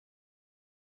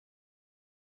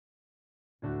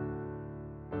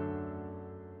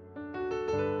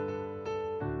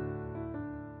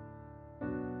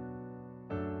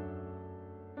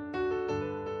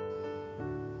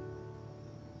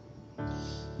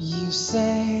You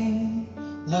say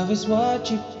love is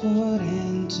what you put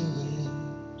into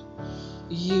it.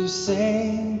 You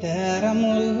say that I'm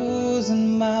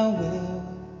losing my will.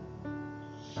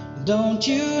 Don't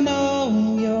you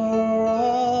know you're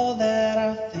all that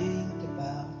I think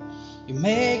about? You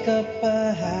make up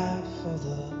a half of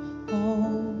the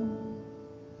whole.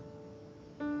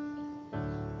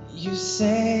 You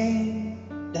say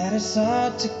that it's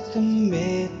hard to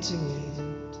commit to it.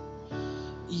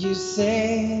 You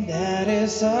say that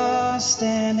it's all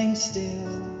standing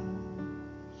still.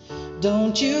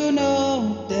 Don't you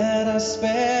know that I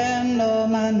spend all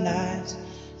my nights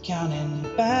counting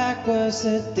backwards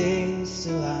the days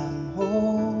till I'm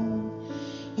home?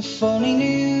 If only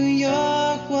New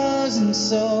York wasn't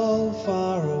so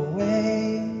far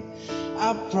away.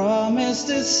 I promise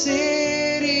the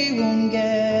city won't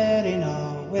get in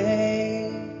our way.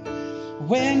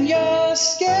 When you're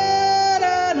scared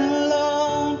and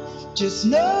alone, just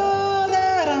know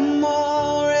that I'm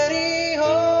already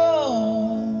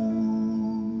home.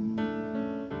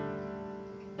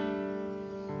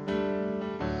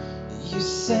 You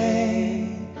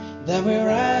say that we're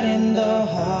right in the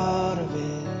heart of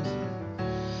it,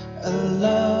 a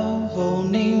love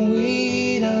only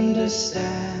we'd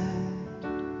understand.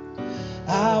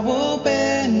 I will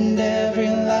bend every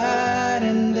light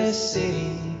in the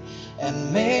city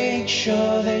and make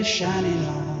sure they're shining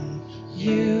on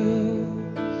you.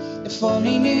 If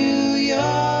only New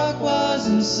York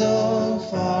wasn't so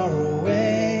far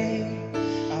away.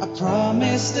 I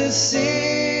promise the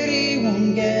city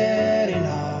won't get in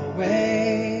our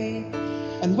way.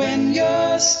 And when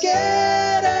you're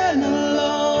scared and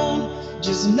alone,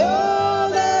 just know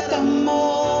that I'm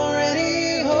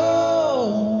already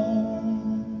home.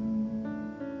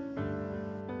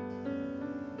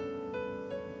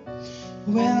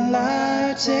 When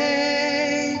life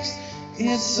takes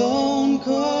its own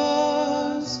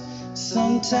course,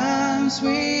 sometimes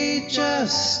we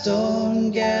just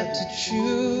don't get to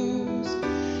choose.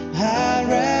 I'd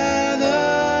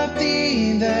rather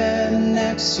be there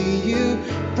next to you.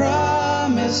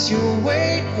 Promise you'll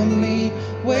wait for me,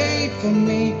 wait for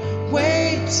me,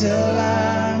 wait till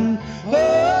I'm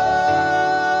home.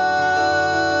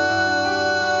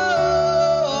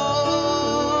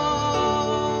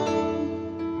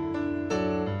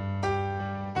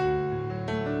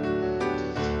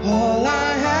 All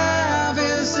I have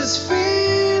is this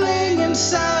feeling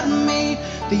inside of me,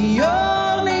 the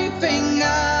only thing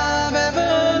I've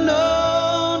ever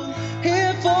known.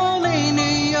 If only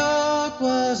New York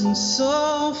wasn't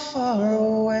so far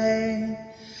away.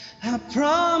 I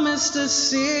promise the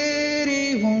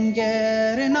city won't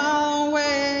get in our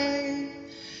way.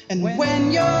 And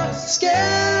when you're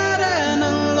scared and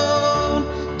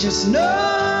alone, just know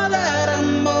that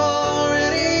I'm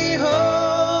already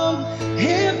home.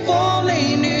 If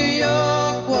only New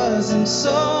York wasn't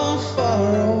so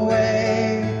far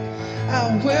away,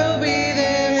 I will be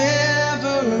there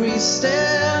every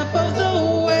step of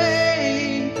the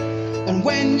way. And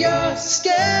when you're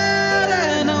scared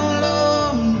and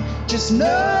alone, just know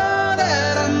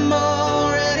that I'm